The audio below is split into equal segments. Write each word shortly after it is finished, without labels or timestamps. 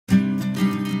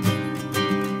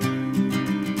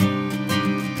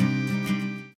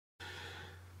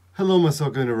Hello, my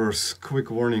soccer universe.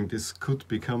 Quick warning, this could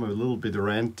become a little bit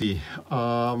ranty.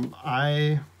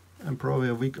 I am probably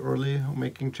a week early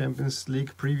making Champions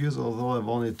League previews, although I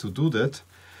wanted to do that.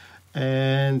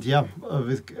 And yeah,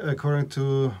 according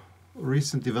to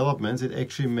recent developments, it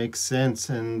actually makes sense.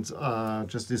 And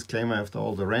just disclaimer after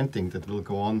all the ranting that will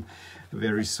go on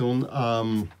very soon.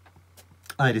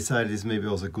 I decided this may be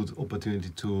also a good opportunity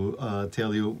to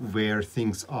tell you where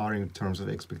things are in terms of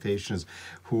expectations,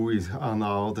 are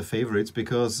now the favorites,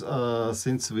 because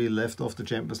since we left off the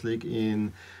Champions League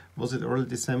in, was it early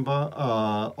December,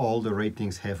 all the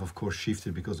ratings have of course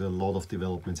shifted because a lot of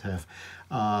developments have.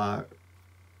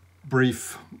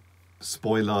 Brief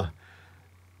spoiler,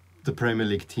 the Premier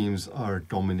League teams are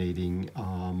dominating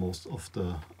most of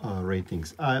the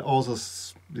ratings.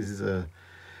 This is a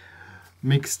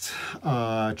mixed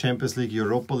Champions League,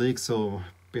 Europa League. So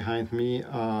behind me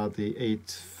are the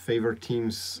 8 favorite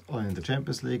teams in the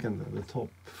Champions League and the top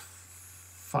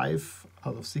 5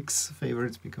 out of 6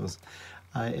 favorites, because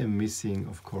I am missing,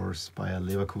 of course, Bayer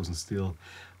Leverkusen still,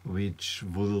 which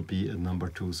will be a number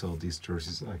 2. So these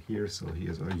jerseys are here. So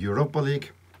here's our Europa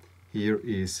League. Here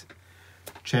is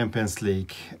Champions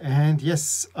League. And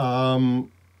yes, why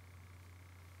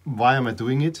am I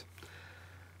doing it?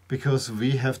 Because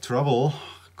we have trouble,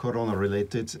 Corona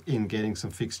related, in getting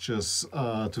some fixtures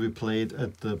to be played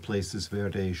at the places where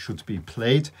they should be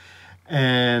played.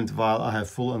 And while I have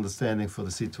full understanding for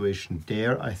the situation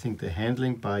there, I think the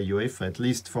handling by UEFA, at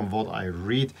least from what I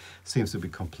read, seems to be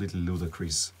completely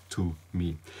ludicrous to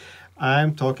me.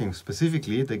 I'm talking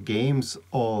specifically the games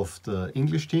of the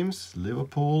English teams,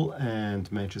 Liverpool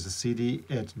and Manchester City,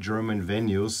 at German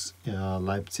venues,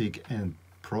 Leipzig and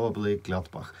probably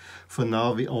Gladbach. For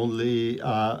now, we only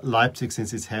Leipzig,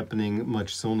 since it's happening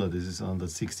much sooner. This is on the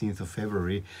 16th of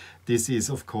February. This is,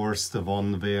 of course, the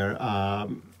one where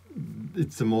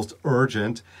it's the most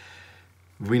urgent.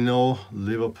 We know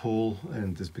Liverpool,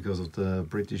 and this because of the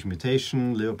British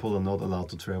mutation, Liverpool are not allowed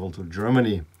to travel to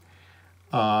Germany.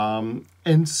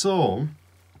 And so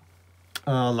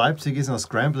Leipzig is now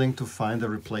scrambling to find a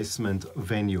replacement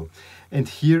venue. And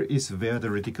here is where the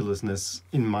ridiculousness,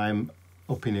 in my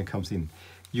opinion, comes in.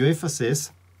 UEFA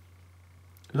says,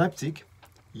 Leipzig,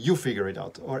 you figure it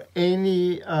out. Or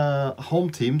any home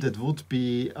team that would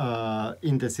be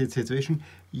in that situation,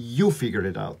 you figure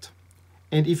it out.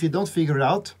 And if you don't figure it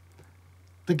out,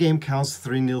 the game counts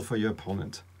 3-0 for your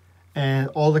opponent. And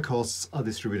all the costs are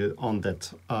distributed on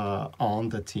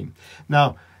that team.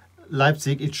 Now,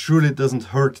 Leipzig, it surely doesn't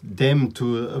hurt them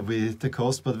with the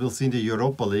cost, but we'll see in the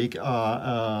Europa League,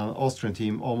 Austrian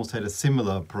team almost had a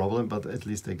similar problem, but at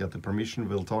least they got the permission.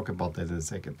 We'll talk about that in a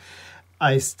second.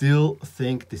 I still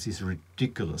think this is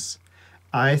ridiculous.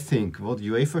 I think what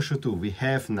UEFA should do, we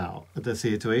have now the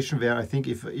situation where I think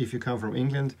if you come from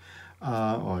England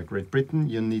or Great Britain,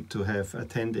 you need to have a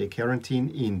 10-day quarantine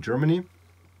in Germany.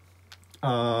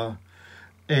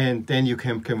 And then you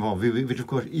can come home, which of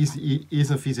course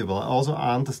isn't feasible. I also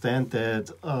understand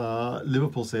that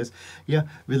Liverpool says, yeah,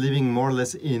 we're living more or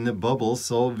less in a bubble,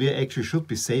 so we actually should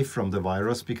be safe from the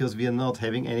virus because we are not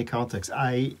having any contacts.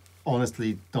 I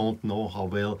honestly don't know how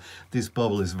well this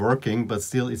bubble is working, but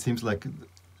still it seems like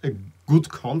a good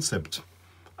concept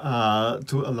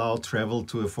to allow travel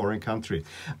to a foreign country.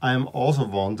 I'm also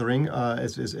wondering,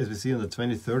 as we see on the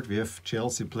 23rd, we have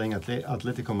Chelsea playing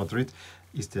Atletico Madrid.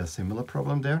 Is there a similar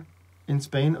problem there in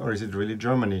Spain, or is it really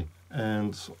Germany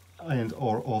and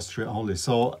or Austria only?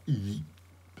 So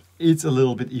it's a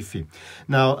little bit iffy.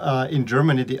 Now, in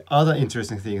Germany, the other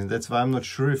interesting thing, and that's why I'm not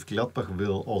sure if Gladbach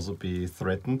will also be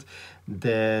threatened,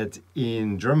 that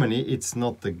in Germany, it's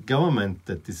not the government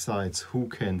that decides who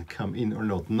can come in or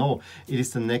not. No, it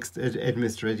is the next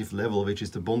administrative level, which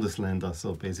is the Bundesländer.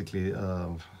 So basically,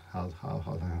 how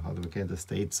do we get the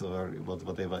states or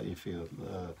whatever, if you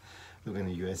look in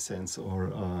the US sense, or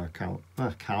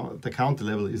the county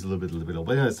level is a little bit low.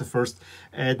 But anyway, it's the first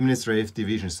administrative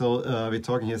division. So we're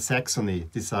talking here, Saxony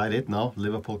decided, no,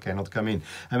 Liverpool cannot come in.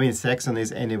 I mean, Saxony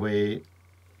is anyway,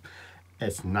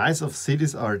 as nice of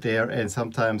cities are there, and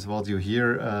sometimes what you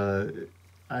hear,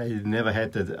 I never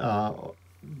had that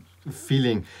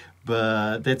feeling,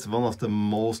 but that's one of the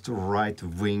most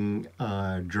right-wing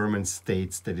German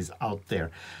states that is out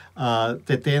there.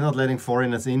 That they're not letting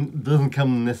foreigners in doesn't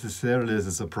come necessarily as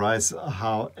a surprise.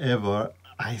 However,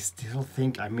 I still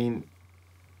think, I mean,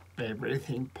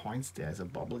 everything points there as a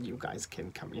bubble. You guys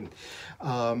can come in.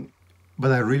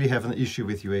 But I really have an issue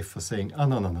with UEFA saying, oh,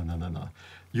 no.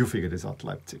 You figure this out,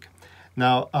 Leipzig.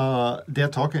 Now, they're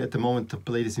talking at the moment to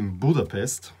play this in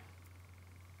Budapest.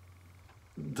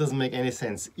 doesn't make any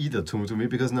sense either to me,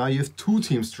 because now you have two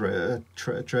teams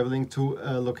traveling to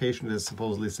a location that's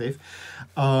supposedly safe.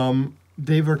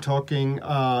 They were talking,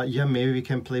 yeah, maybe we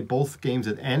can play both games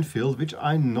at Anfield, which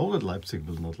I know that Leipzig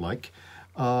will not like,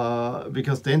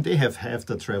 because then they have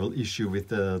the travel issue with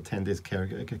the 10 days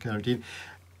quarantine.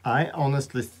 I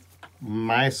honestly,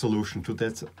 my solution to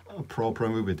that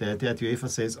problem will be that UEFA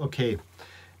says, okay,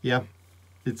 yeah,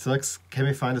 it sucks. Can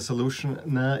we find a solution?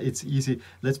 Nah, it's easy.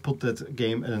 Let's put that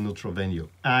game at a neutral venue.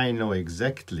 I know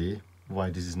exactly why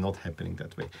this is not happening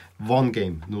that way. One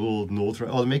game,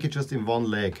 neutral, or make it just in one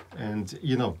leg, and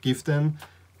give them,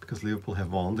 because Liverpool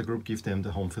have won the group, give them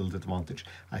the home field advantage.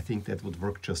 I think that would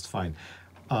work just fine.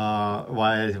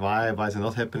 Why is it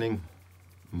not happening?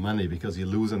 Money, because you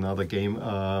lose another game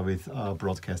with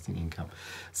broadcasting income.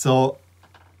 So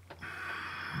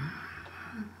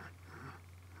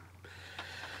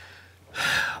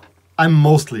I'm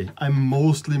mostly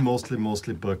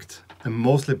bugged. I'm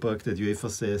mostly bugged that UEFA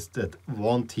says that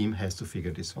one team has to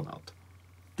figure this one out.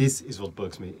 This is what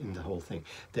bugs me in the whole thing.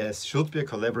 There should be a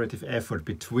collaborative effort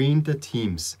between the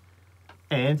teams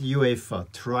and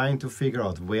UEFA trying to figure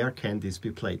out where can this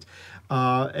be played.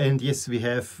 And yes, we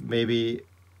have maybe,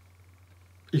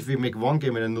 if we make one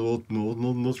game in a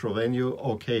neutral venue,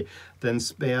 okay, then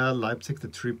spare Leipzig the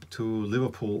trip to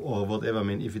Liverpool or whatever. I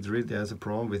mean, if it really there's a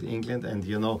problem with England and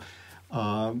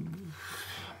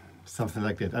something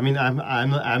like that. I mean, I'm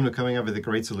not coming up with a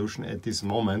great solution at this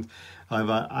moment.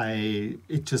 However,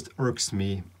 it just irks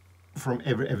me from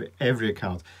every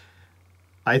account.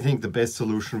 I think the best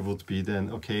solution would be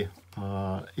then, okay,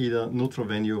 either neutral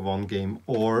venue one game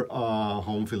or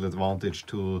home field advantage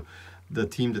to the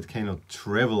team that cannot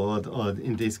travel, or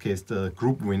in this case the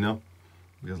group winner,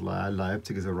 because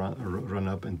Leipzig is a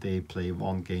run-up and they play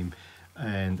one game,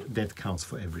 and that counts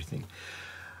for everything.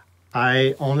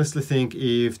 I honestly think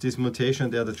if this mutation,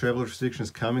 there are the travel restrictions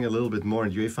coming a little bit more,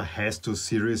 and UEFA has to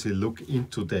seriously look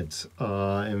into that.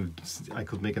 And I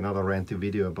could make another ranty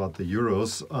video about the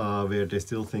Euros, where they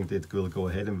still think that it will go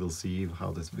ahead, and we'll see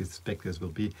how this with spectators will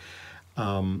be.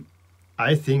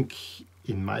 I think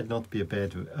it might not be a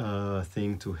bad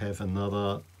thing to have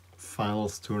another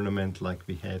finals tournament like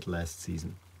we had last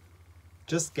season.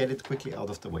 Just get it quickly out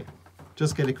of the way.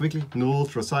 Just get it quickly,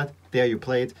 neutral side, there you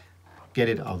play it. Get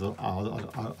it out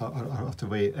of the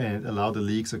way and allow the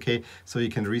leagues, okay, so you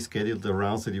can reschedule the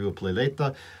rounds that you will play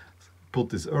later, put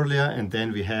this earlier, and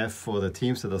then we have, for the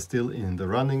teams that are still in the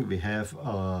running, we have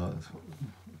a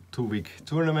 2-week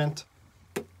tournament,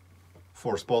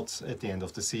 4 spots at the end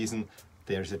of the season.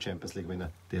 There's a Champions League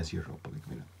winner, there's Europa League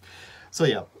winner. So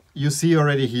yeah, you see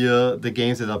already here the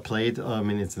games that are played. I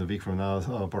mean, it's in a week from now.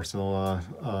 Barcelona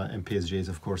and PSG is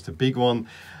of course the big one.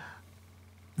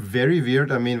 Very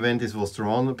weird. I mean, when this was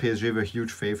drawn, PSG were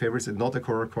huge favorites. It's not a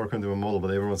core consumer model,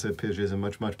 but everyone said PSG is in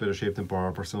much better shape than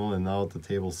Barcelona, and now the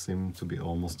tables seem to be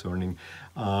almost turning.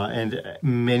 And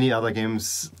many other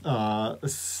games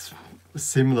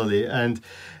similarly. And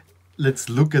let's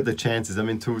look at the chances. I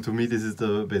mean, to me, this is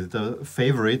the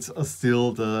favorites are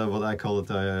still what I call it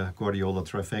the Guardiola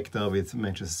trifecta with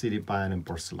Manchester City, Bayern, and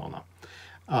Barcelona,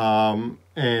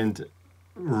 and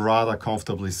rather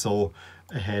comfortably so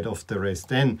ahead of the rest.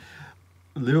 Then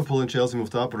Liverpool and Chelsea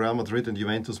moved up, Real Madrid and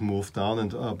Juventus moved down,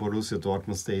 and Borussia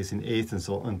Dortmund stays in 8th,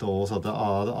 and those are the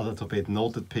other top 8.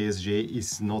 Note that PSG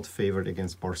is not favored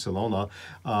against Barcelona.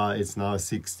 It's now a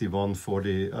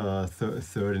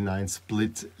 61-39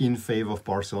 split in favor of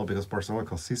Barcelona, because Barcelona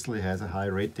consistently has a high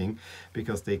rating,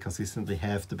 because they consistently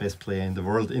have the best player in the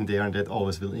world in there, and that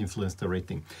always will influence the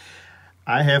rating.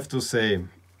 I have to say,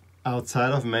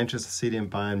 outside of Manchester City and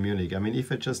Bayern Munich, I mean,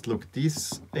 if I just look,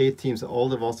 these 8 teams are all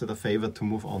the ones that are favored to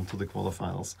move on to the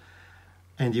quarterfinals.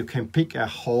 And you can pick a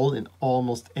hole in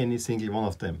almost any single one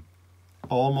of them.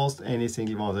 Almost any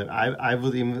single one of them. I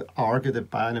would even argue that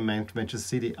Bayern and Manchester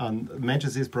City,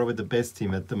 Manchester City is probably the best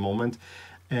team at the moment.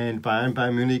 And Bayern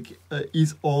Munich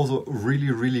is also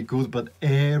really, really good, but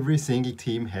every single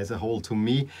team has a hole. To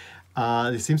me,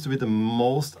 it seems to be the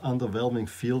most underwhelming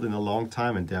field in a long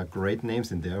time, and there are great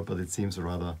names in there, but it seems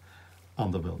rather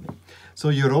underwhelming. So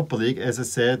Europa League, as I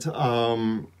said,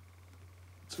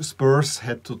 Spurs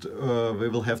we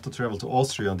will have to travel to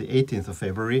Austria on the 18th of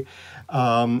February,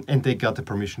 and they got the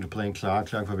permission to play in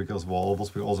Klagenfurt because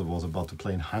Wolfsburg also was about to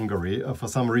play in Hungary. For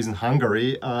some reason,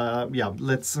 Hungary, yeah,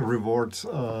 let's reward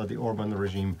the Orban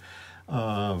regime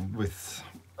with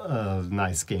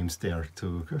nice games there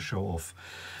to show off.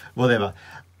 Whatever.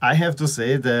 I have to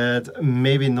say that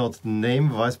maybe not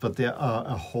name-wise, but there are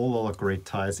a whole lot of great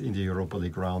ties in the Europa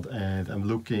League round, and I'm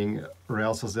looking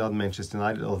Real Sociedad, Manchester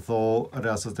United. Although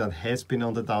Real Sociedad has been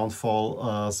on the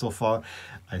downfall so far,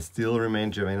 I still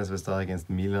remain Cervena Svestal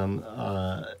against Milan.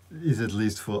 Is at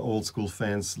least for old school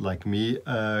fans like me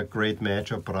a great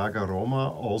matchup.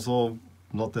 Braga-Roma also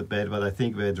not that bad, but I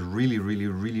think we had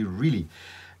really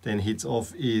then hits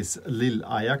off is Lille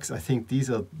Ajax. I think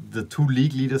these are the two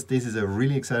league leaders. This is a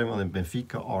really exciting one. And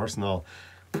Benfica Arsenal,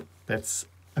 that's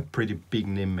a pretty big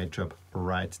name matchup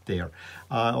right there.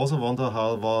 I also wonder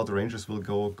how the Rangers will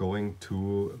going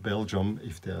to Belgium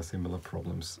if there are similar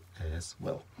problems as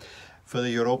well. For the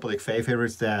Europa League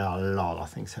favorites, there are a lot of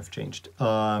things have changed.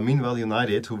 Meanwhile,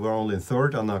 United, who were only in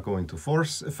third, are now going to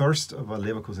first, while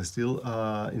Leverkusen is still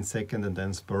in second, and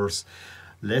then Spurs.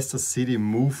 Leicester City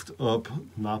moved up,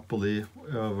 Napoli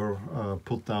were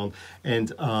put down,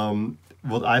 and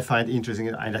what I find interesting,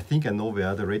 and I think I know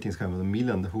where the ratings come from,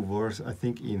 Milan, who was I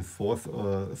think in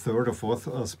third or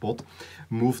fourth spot,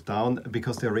 moved down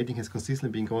because their rating has consistently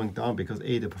been going down because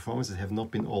the performances have not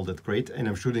been all that great, and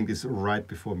I'm shooting this right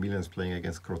before Milan is playing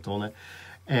against Crotone.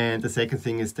 And the second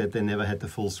thing is that they never had the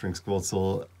full strength squad,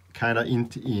 so kind of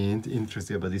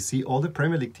interesting, but you see all the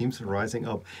Premier League teams rising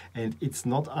up, and it's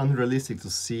not unrealistic to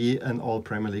see an all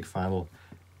Premier League final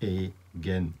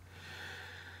again.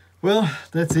 Well,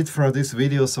 that's it for this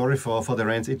video. Sorry for the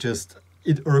rant.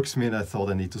 It irks me, and I thought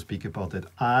I need to speak about it.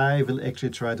 I will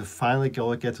actually try to finally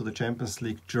get to the Champions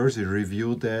League jersey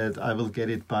review. That I will get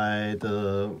it by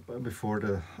before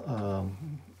the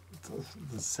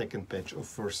second batch of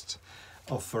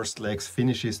first legs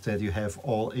finishes, that you have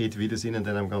all 8 videos in, and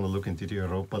then I'm gonna look into the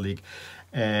Europa League,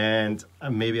 and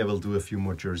maybe I will do a few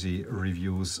more jersey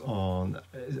reviews on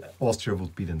Austria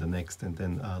would be then the next, and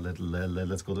then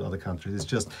let's go to other countries. It's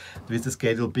just with the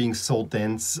schedule being so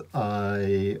dense,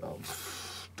 I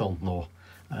don't know.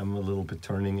 I'm a little bit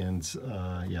turning, and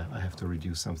yeah, I have to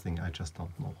reduce something. I just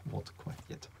don't know what quite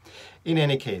yet. In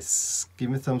any case, give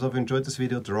me a thumbs up if you enjoyed this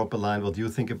video. Drop a line what you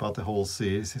think about the whole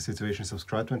situation.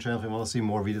 Subscribe to my channel if you want to see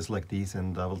more videos like these,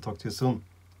 and I will talk to you soon.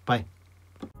 Bye.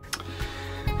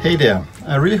 Hey there,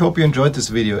 I really hope you enjoyed this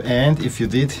video, and if you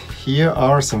did, here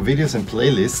are some videos and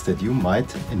playlists that you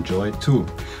might enjoy too.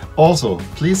 Also,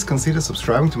 please consider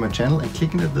subscribing to my channel and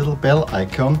clicking that little bell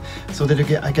icon so that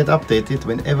I get updated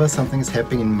whenever something is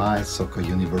happening in my soccer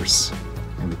universe.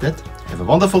 And with that, have a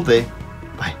wonderful day.